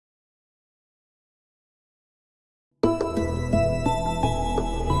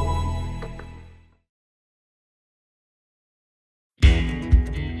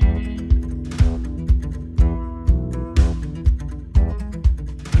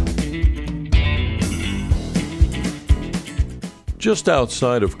Just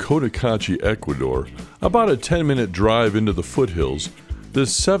outside of Cotacachi, Ecuador, about a 10-minute drive into the foothills,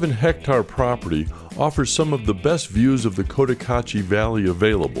 this 7-hectare property offers some of the best views of the Cotacachi Valley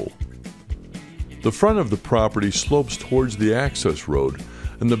available. The front of the property slopes towards the access road,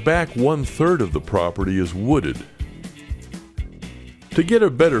 and the back 1/3 of the property is wooded. To get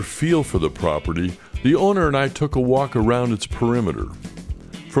a better feel for the property, the owner and I took a walk around its perimeter.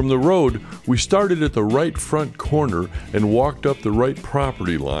 From the road, we started at the right front corner and walked up the right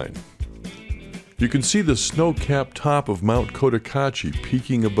property line. You can see the snow-capped top of Mt Cotacachi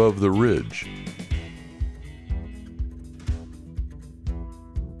peeking above the ridge.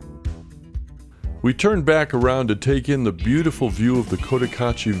 We turned back around to take in the beautiful view of the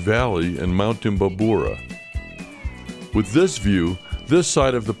Cotacachi Valley and Mt Imbabura. With this view, this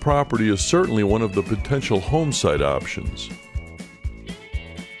side of the property is certainly one of the potential home site options.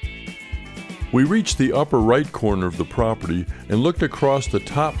 We reached the upper right corner of the property and looked across the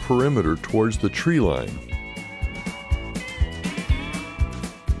top perimeter towards the tree line.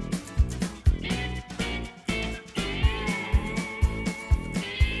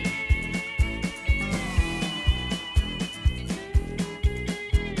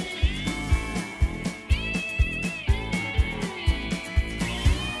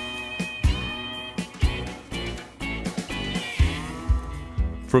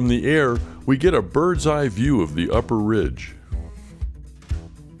 From the air, we get a bird's eye view of the upper ridge.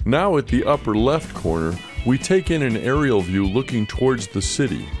 Now at the upper left corner, we take in an aerial view looking towards the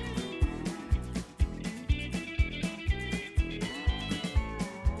city.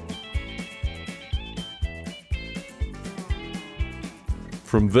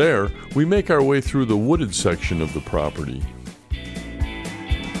 From there, we make our way through the wooded section of the property.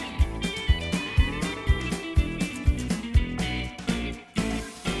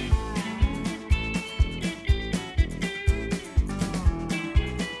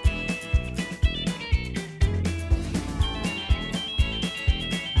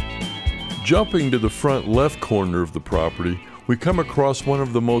 Jumping to the front left corner of the property, we come across one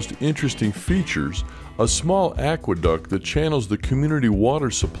of the most interesting features, a small aqueduct that channels the community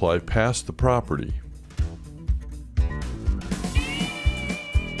water supply past the property.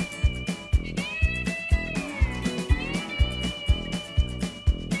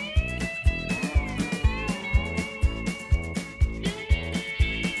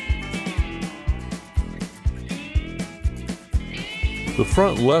 The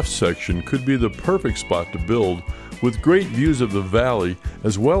front left section could be the perfect spot to build, with great views of the valley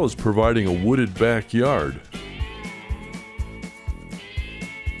as well as providing a wooded backyard.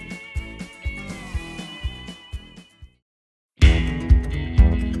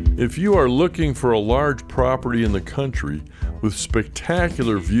 If you are looking for a large property in the country with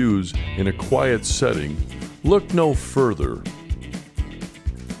spectacular views in a quiet setting, look no further.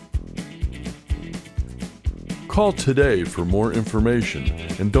 Call today for more information,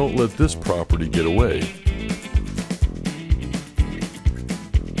 and don't let this property get away.